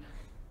game,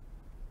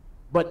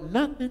 but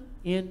nothing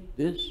in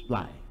this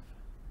life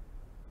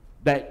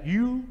that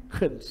you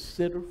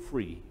consider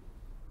free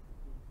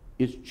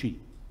is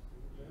cheap.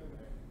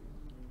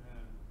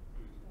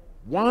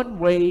 One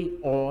way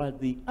or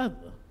the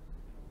other,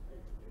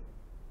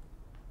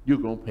 you're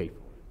going to pay for it.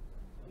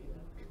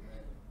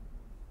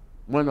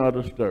 One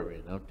other story,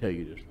 and I'll tell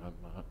you this.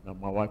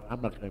 My wife,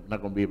 I'm not going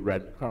to be able to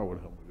ride in the car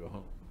with her when we go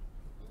home.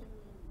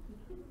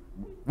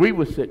 We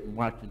were sitting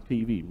watching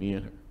TV, me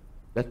and her.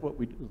 That's what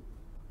we do.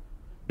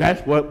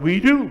 That's what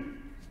we do.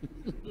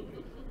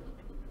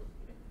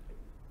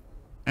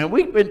 And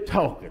we've been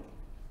talking.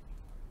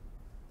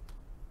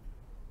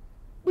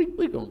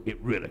 We're going to get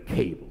rid of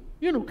cable.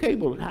 You know,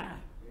 cable is high.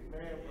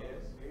 Amen,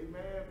 brother.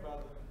 Amen,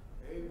 brother.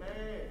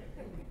 Amen.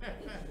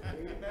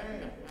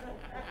 Amen.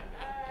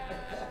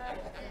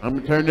 I'm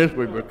going to turn this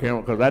way, Brother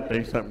Cameron, because I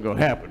think something's going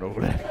to happen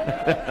over there.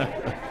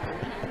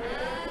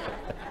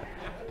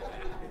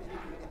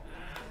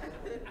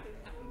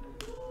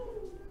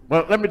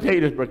 Well, let me tell you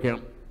this, Brother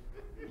Cameron.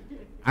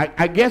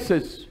 I guess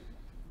it's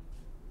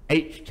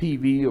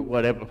HTV or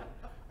whatever.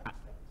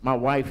 My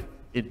wife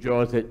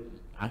enjoys it.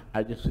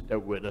 I just sit there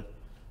with her.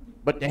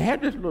 But they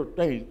have this little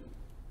thing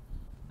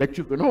that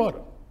you can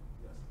order.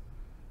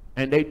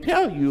 And they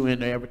tell you in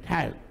the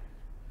advertisement,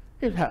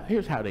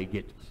 here's how they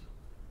get this.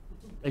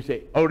 They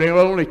say, oh, there are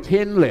only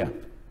 10 left.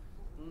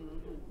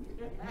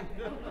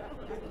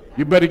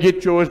 You better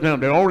get yours now.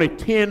 There are only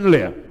 10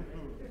 left.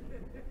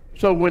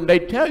 So when they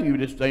tell you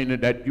this thing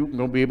that you're going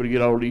to be able to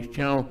get all these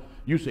channels,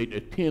 you say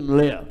there's 10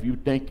 left. You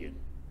thinking,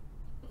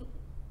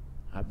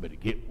 I better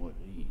get one of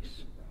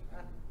these.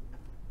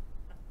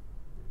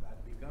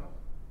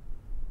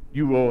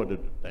 You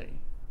ordered the thing.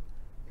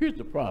 Here's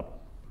the problem.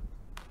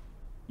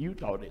 You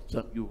thought it's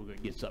something you were going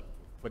to get something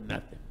for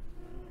nothing.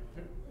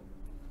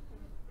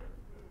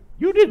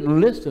 You didn't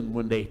listen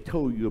when they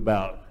told you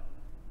about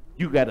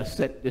You got to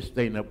set this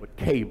thing up with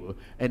cable,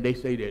 and they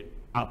say that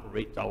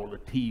operates all the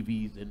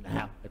TVs in the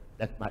house.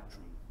 That's not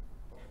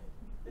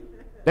true.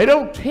 They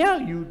don't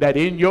tell you that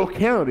in your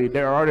county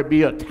there ought to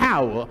be a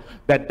tower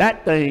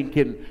that thing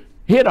can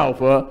hit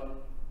off of.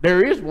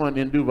 There is one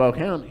in Duval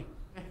County.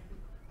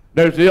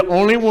 There's the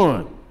only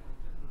one.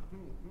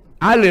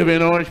 I live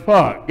in Orange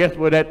Park. Guess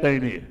where that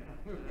thing is?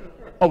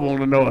 Over on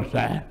the north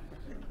side.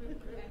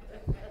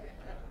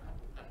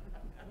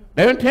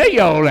 They don't tell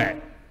you all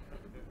that.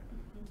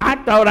 I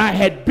thought I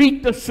had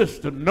beat the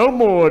system. No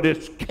more of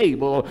this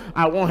cable.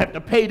 I won't have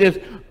to pay this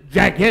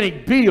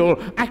gigantic bill.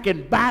 I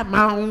can buy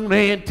my own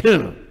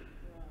antenna.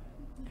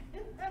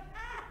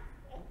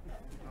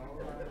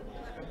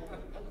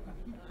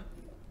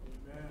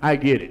 I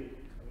get it.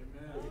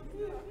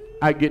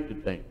 I get the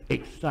thing.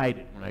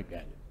 Excited when I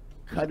got it.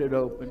 Cut it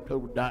open,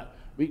 told Doc,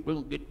 we're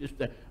going to get this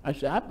thing. I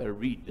said, I better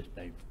read this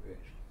thing first.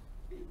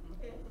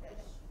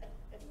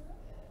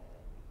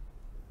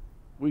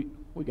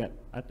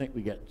 I think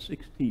we got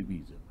 6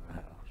 TVs in our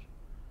house.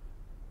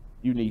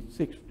 You need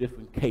 6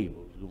 different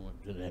cables going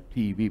to that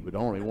TV, but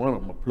only one of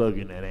them will plug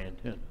in that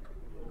antenna.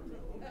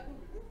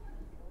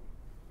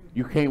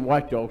 You can't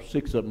watch all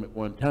 6 of them at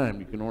one time.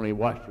 You can only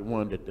watch the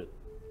one that the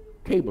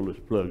cable is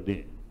plugged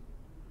in,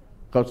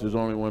 because there's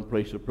only one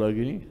place to plug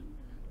it in.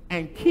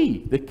 And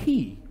the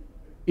key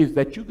is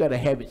that you got to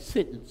have it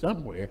sitting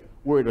somewhere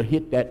where it'll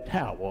hit that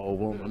tower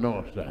over on the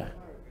north side.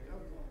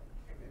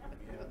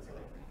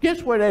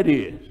 Guess where that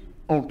is?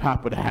 On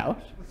top of the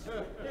house.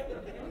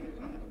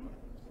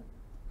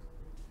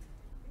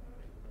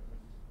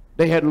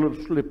 They had a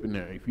little slip in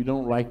there. If you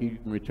don't like it, you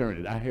can return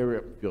it. I hurry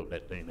up and fill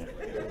that thing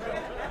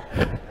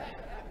out.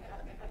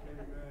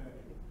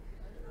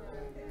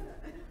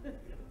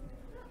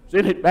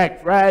 Sent it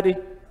back Friday.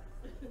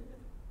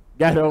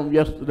 Got home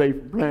yesterday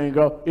from playing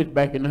golf. It's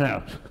back in the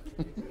house.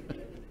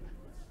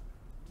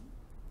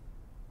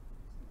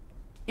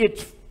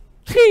 It's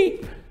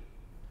cheap,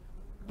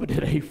 but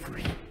it ain't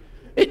free.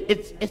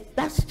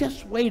 That's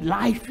just the way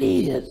life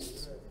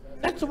is.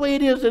 That's the way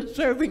it is in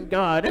serving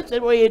God. That's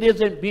the way it is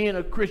in being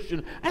a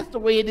Christian. That's the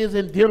way it is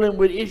in dealing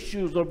with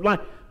issues of life.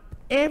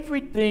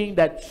 Everything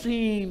that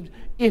seems,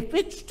 if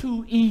it's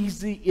too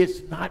easy,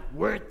 it's not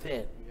worth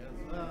it.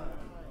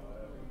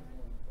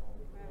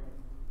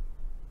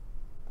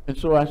 And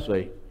so I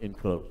say, in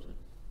closing,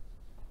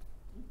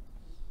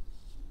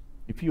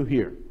 if you're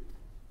here,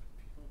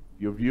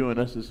 you're viewing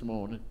us this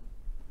morning,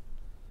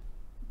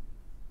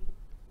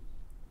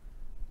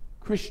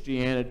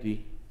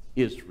 Christianity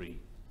is free.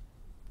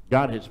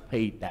 God has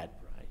paid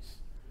that price.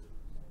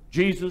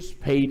 Jesus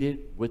paid it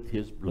with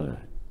his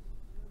blood.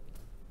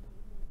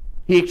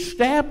 He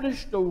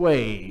established a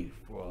way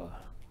for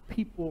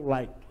people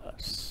like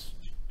us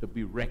to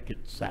be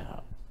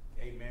reconciled.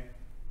 Amen.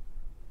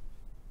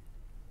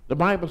 The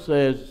Bible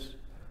says,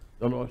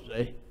 the Lord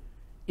say,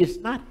 it's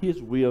not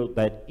his will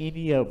that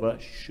any of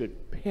us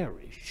should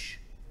perish,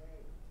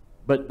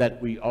 but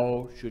that we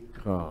all should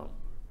come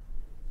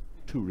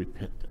to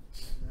repentance.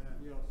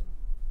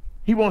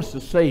 He wants to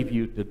save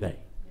you today.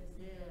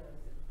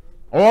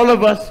 All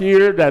of us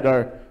here that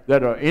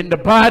are in the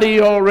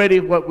body already,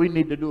 what we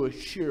need to do is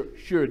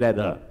sure that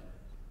up.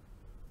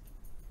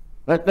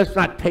 Let's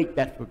not take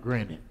that for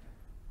granted,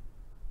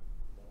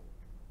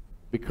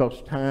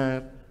 because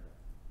time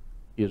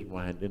is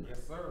winding up.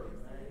 Yes, sir.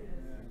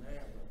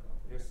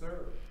 Yes,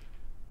 sir.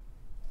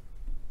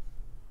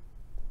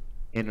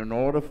 And in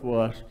order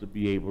for us to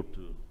be able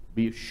to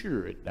be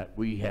assured that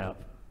we have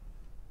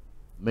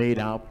made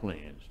our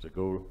plans to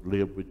go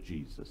live with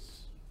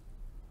Jesus,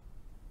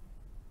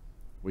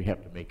 we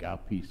have to make our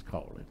peace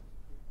calling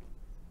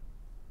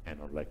and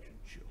election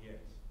sure. Yes.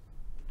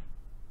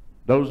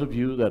 Those of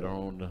you that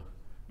are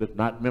that's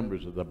not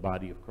members of the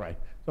body of Christ,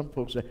 some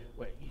folks say,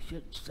 well, you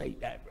shouldn't say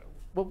that, bro.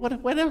 But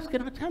what else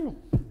can I tell them?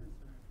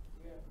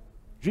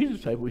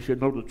 Jesus said we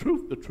should know the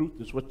truth. The truth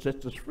is what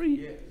sets us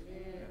free. Yes.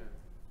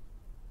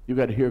 You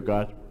got to hear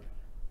God's word.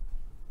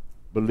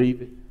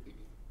 Believe it.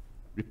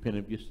 Repent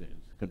of your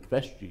sins.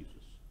 Confess Jesus.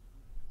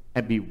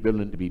 And be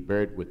willing to be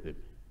buried with him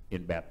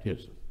in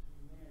baptism.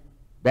 Amen.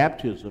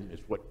 Baptism is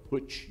what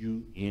puts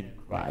you in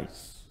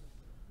Christ.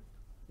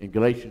 In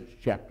Galatians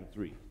chapter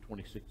 3,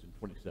 26 and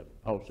 27,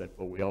 Paul said,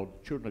 for we all,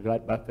 the children of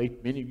God by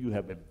faith, many of you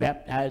have been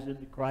baptized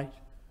into Christ,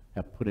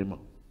 have put him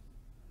on.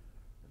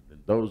 And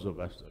those of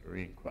us that are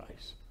in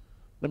Christ,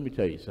 let me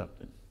tell you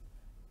something.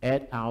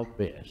 At our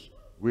best,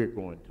 we're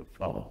going to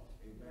fall.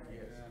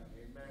 Amen.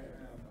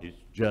 It's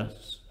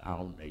just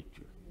our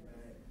nature.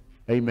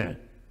 Amen. Amen.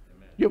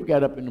 You ever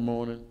got up in the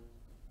morning,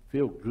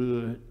 feel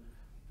good,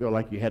 feel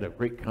like you had a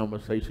great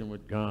conversation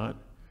with God,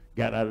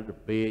 got out of the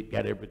bed,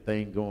 got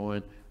everything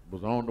going,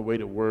 was on the way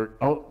to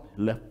work,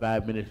 left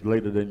 5 minutes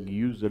later than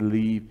you usually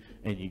leave,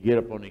 and you get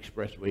up on the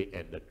expressway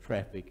and the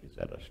traffic is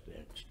at a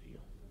standstill.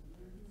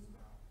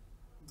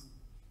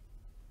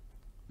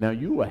 Now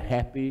you were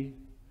happy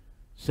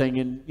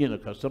singing,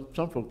 because some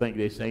folks think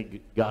they sing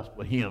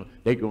gospel hymn,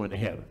 they go into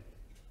heaven.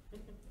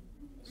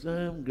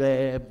 Some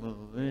glad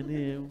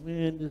morning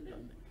when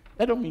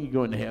that don't mean you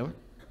go into heaven.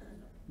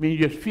 mean,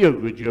 you just feel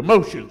good. Your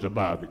emotions are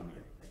bothering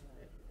you.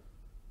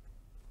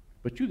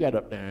 But you got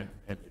up there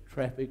and the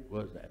traffic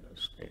was at a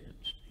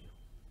standstill.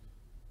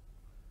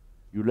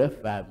 You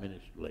left 5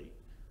 minutes late.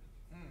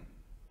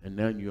 And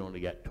now you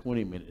only got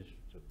 20 minutes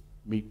to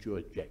meet your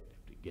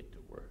objective to get to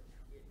work.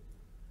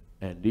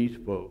 And these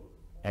folks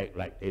act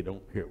like they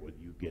don't care whether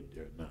you get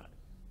there or not.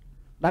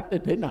 Not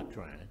that they're not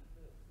trying,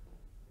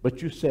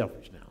 but you're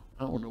selfish now.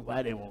 I don't know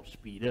why they won't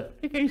speed up.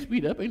 They can't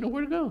speed up, ain't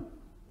nowhere to go.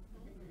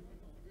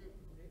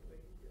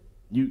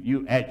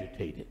 You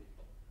agitated.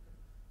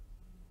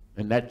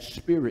 And that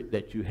spirit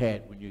that you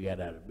had when you got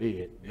out of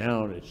bed,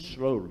 now it's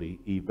slowly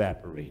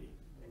evaporating.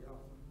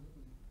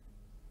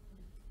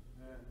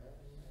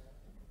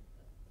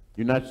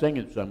 You're not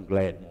singing some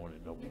glad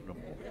morning no more.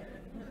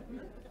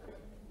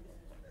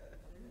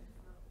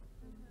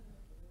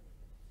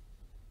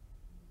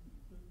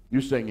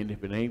 You're singing,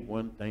 if it ain't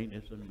one thing,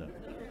 it's another.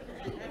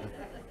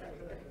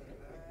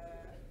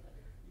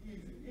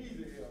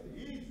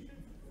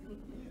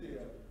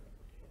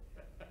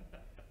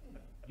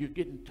 You're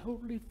getting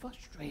totally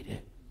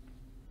frustrated.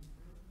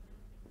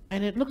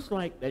 And it looks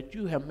like that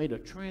you have made a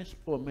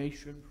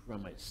transformation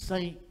from a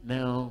saint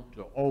now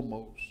to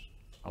almost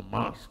a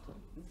monster.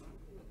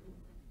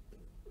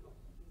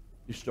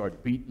 You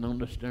start beating on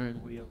the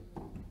steering wheel,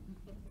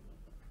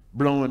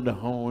 blowing the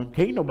horn.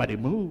 Can't nobody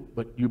move,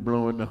 but you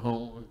blowing the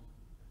horn.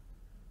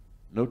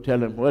 No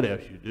telling what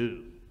else you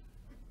do.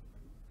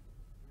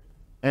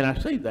 And I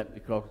say that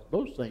because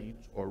those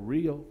things are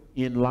real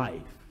in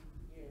life.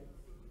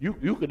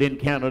 You could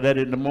encounter that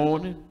in the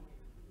morning.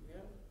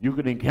 You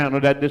could encounter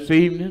that this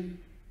evening.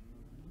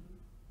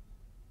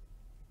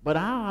 But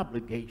our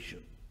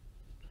obligation,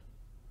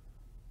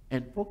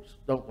 and folks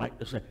don't like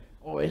to say,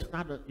 oh, it's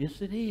not a,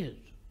 yes it is.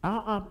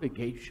 Our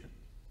obligation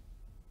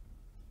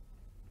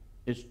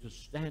is to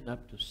stand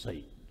up to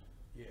Satan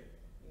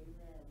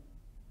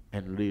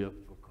and live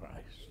for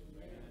Christ.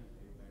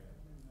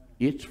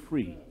 It's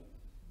free,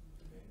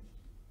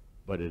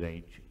 but it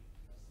ain't cheap.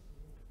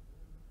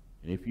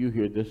 And if you're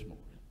here this morning,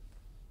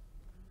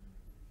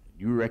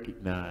 you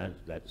recognize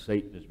that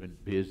Satan has been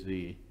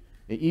busy.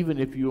 And even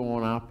if you're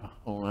on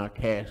our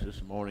cast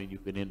this morning, you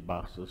can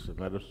inbox us and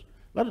let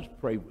us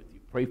pray with you,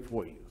 pray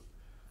for you.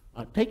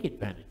 Take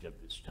advantage of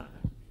this time.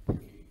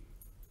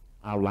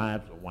 Our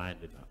lives are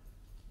winding up.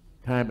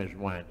 Time is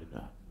winding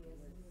up.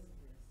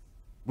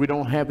 We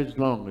don't have as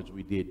long as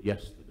we did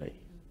yesterday.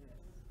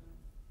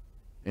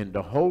 And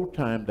the whole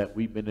time that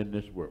we've been in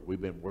this work,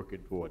 we've been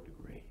working for a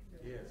degree.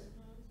 Yes.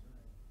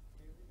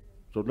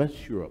 So let's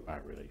shore up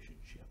our relationship.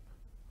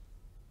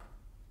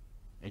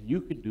 And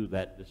you can do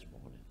that this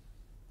morning.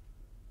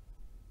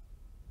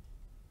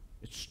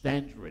 It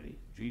stands ready.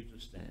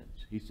 Jesus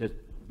stands. He says,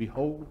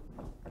 behold,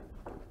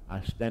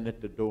 I stand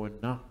at the door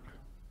and knock.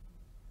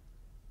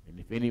 And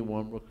if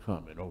anyone will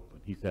come and open,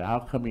 he said,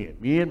 I'll come in,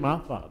 me and my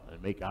Father,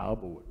 and make our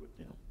abode with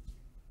them.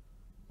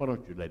 Why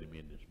don't you let him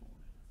in this morning?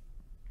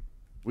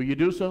 Will you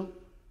do so?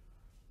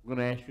 I'm going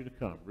to ask you to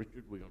come.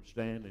 Richard, we're going to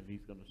stand and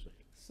he's going to sing.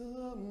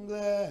 Some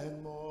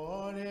glad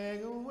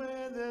morning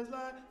when there's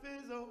life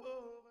is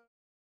over.